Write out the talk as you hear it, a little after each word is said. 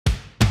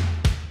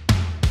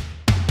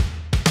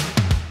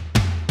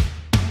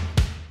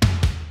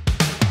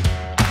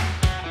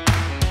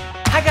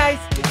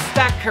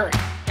Curry,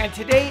 and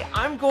today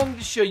I'm going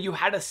to show you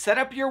how to set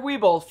up your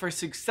Webull for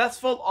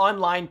successful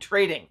online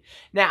trading.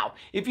 Now,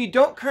 if you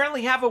don't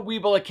currently have a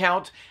Webull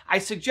account, I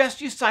suggest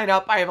you sign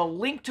up. I have a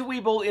link to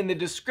Webull in the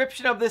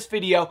description of this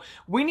video.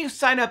 When you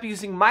sign up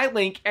using my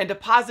link and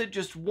deposit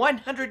just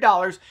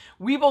 $100,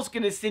 Webull's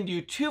going to send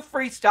you 2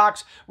 free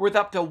stocks worth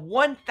up to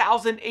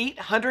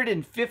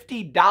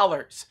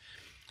 $1,850.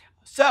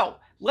 So,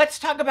 let's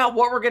talk about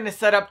what we're going to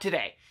set up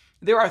today.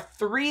 There are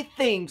 3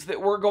 things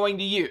that we're going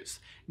to use.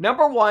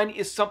 Number 1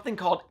 is something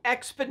called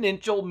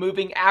Exponential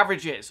Moving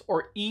Averages,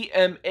 or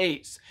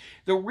EMAs.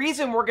 The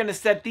reason we're going to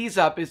set these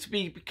up is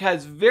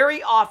because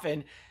very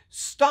often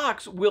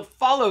stocks will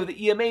follow the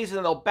EMAs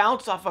and they'll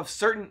bounce off of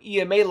certain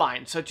EMA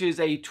lines, such as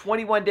a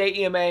 21-day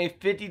EMA,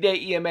 50-day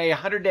EMA,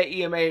 100-day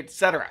EMA,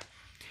 etc.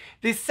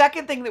 The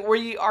second thing that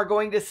we are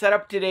going to set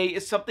up today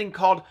is something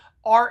called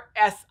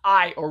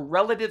RSI, or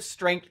Relative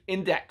Strength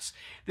Index.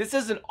 This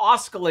is an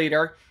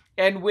oscillator,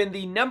 and when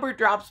the number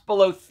drops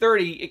below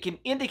 30, it can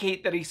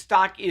indicate that a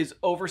stock is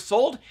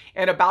oversold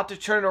and about to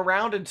turn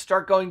around and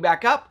start going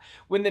back up.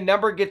 When the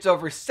number gets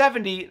over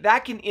 70,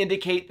 that can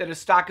indicate that a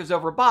stock is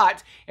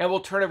overbought and will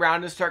turn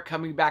around and start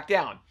coming back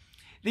down.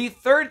 The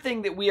third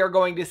thing that we are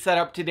going to set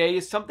up today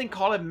is something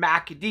called a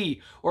MACD,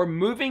 or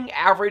Moving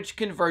Average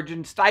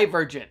Convergence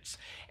Divergence.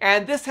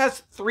 And this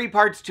has 3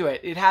 parts to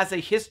it. It has a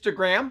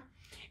histogram,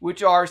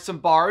 which are some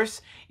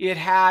bars. It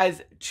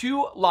has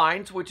 2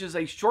 lines, which is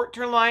a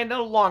short-term line and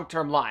a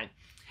long-term line.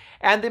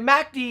 And the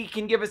MACD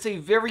can give us a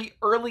very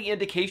early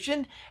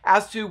indication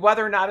as to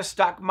whether or not a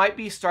stock might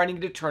be starting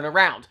to turn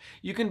around.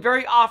 You can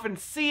very often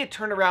see a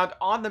turnaround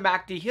on the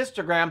MACD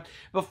histogram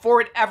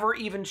before it ever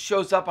even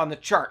shows up on the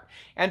chart.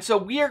 And so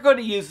we are going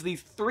to use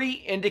these 3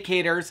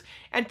 indicators,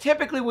 and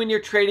typically when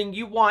you're trading,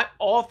 you want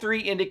all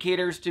 3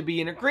 indicators to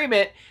be in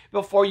agreement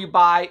before you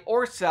buy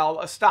or sell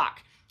a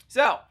stock.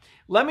 So,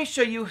 let me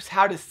show you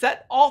how to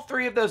set all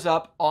 3 of those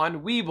up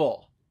on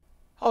Webull.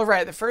 All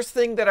right, the first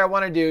thing that I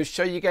want to do is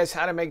show you guys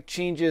how to make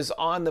changes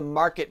on the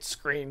market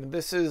screen.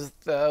 This is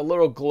the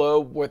little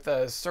globe with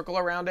a circle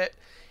around it.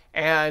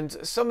 And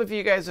some of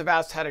you guys have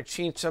asked how to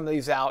change some of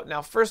these out.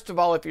 Now, first of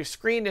all, if your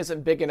screen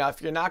isn't big enough,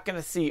 you're not going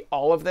to see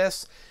all of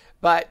this.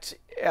 But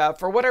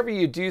for whatever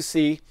you do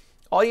see,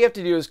 all you have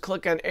to do is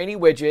click on any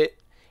widget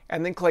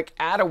and then click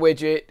Add a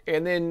Widget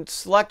and then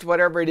select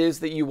whatever it is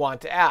that you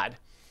want to add.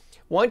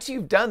 Once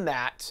you've done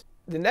that,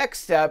 the next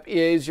step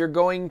is you're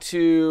going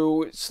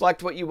to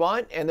select what you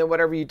want, and then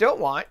whatever you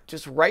don't want,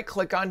 just right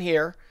click on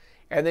here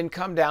and then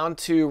come down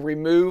to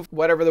remove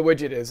whatever the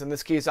widget is, in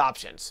this case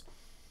options.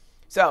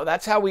 So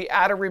that's how we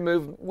add or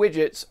remove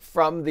widgets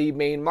from the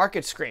main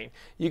market screen.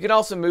 You can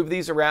also move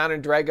these around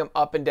and drag them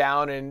up and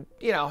down, and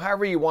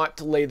however you want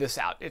to lay this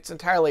out. It's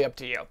entirely up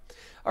to you.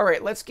 All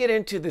right, let's get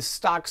into the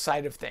stock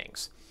side of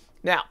things.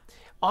 Now,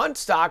 on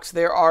stocks,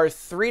 there are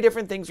 3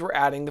 different things we're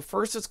adding. The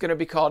first is going to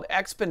be called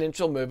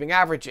Exponential Moving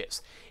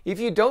Averages. If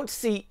you don't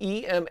see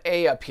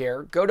EMA up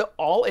here, go to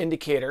All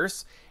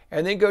Indicators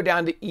and then go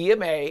down to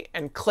EMA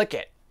and click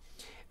it.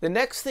 The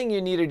next thing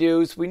you need to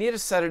do is we need to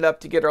set it up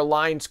to get our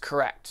lines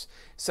correct.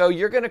 So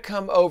you're going to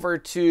come over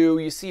to,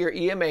 you see your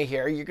EMA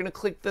here, you're going to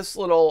click this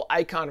little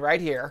icon right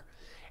here.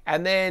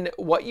 And then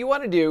what you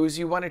want to do is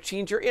you want to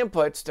change your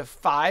inputs to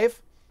 5,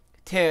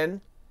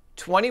 10,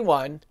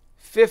 21,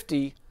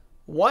 50,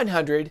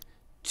 100,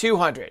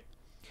 200.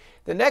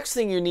 The next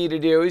thing you need to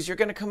do is you're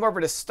going to come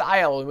over to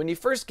Style, and when you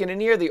first get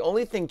in here, the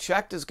only thing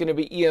checked is going to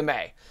be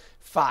EMA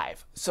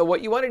 5. So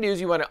what you want to do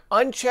is you want to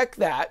uncheck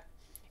that,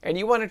 and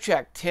you want to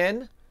check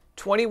 10,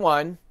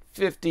 21,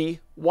 50,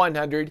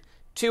 100,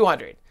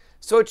 200.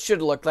 So it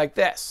should look like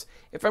this.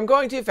 If I'm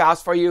going too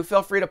fast for you,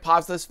 feel free to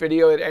pause this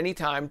video at any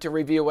time to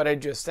review what I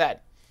just said.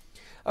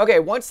 Okay,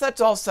 once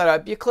that's all set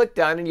up, you click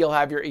Done and you'll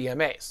have your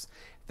EMAs.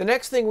 The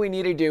next thing we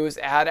need to do is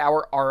add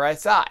our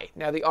RSI.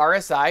 Now the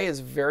RSI is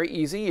very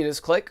easy. You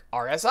just click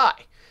RSI.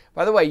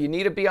 By the way, you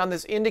need to be on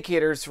this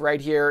indicators right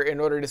here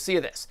in order to see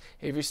this.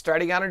 If you're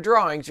starting out in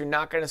drawings, you're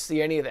not going to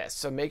see any of this.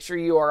 So make sure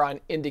you are on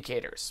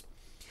indicators.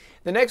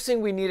 The next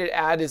thing we need to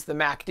add is the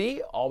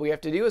MACD. All we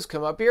have to do is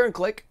come up here and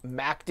click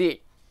MACD.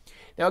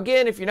 Now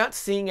again, if you're not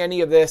seeing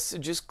any of this,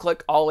 just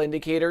click All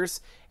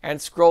Indicators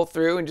and scroll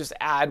through and just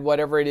add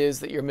whatever it is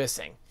that you're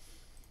missing.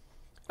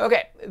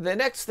 Okay, the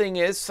next thing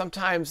is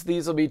sometimes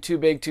these will be too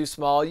big, too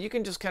small. You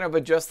can just kind of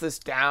adjust this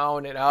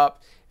down and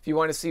up if you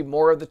want to see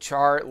more of the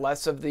chart,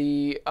 less of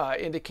the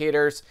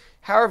indicators,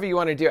 however you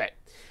want to do it.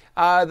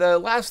 The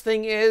last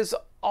thing is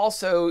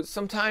also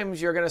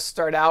sometimes you're going to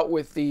start out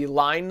with the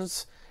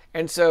lines,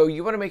 and so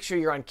you want to make sure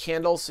you're on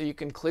candles so you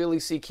can clearly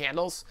see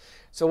candles.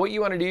 So what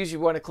you want to do is you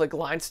want to click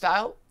Line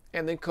Style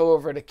and then go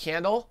over to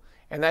Candle,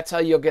 and that's how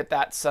you'll get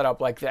that set up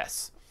like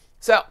this.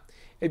 So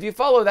if you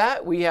follow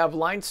that, we have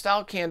line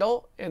style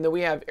candle, and then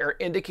we have our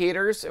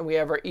indicators, and we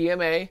have our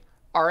EMA,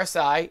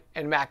 RSI,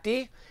 and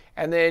MACD.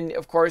 And then,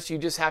 of course, you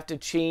just have to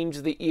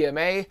change the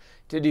EMA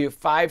to do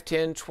 5,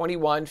 10,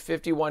 21,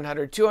 50,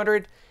 100,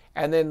 200.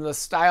 And then the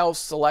styles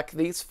select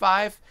these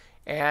 5.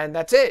 And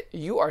that's it.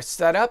 You are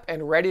set up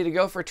and ready to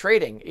go for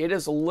trading. It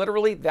is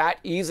literally that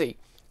easy.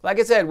 Like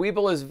I said,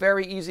 Webull is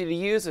very easy to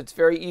use. It's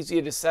very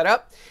easy to set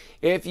up.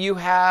 If you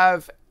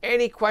have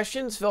any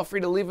questions, feel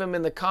free to leave them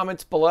in the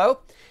comments below.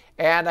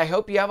 And I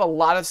hope you have a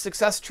lot of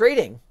success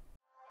trading.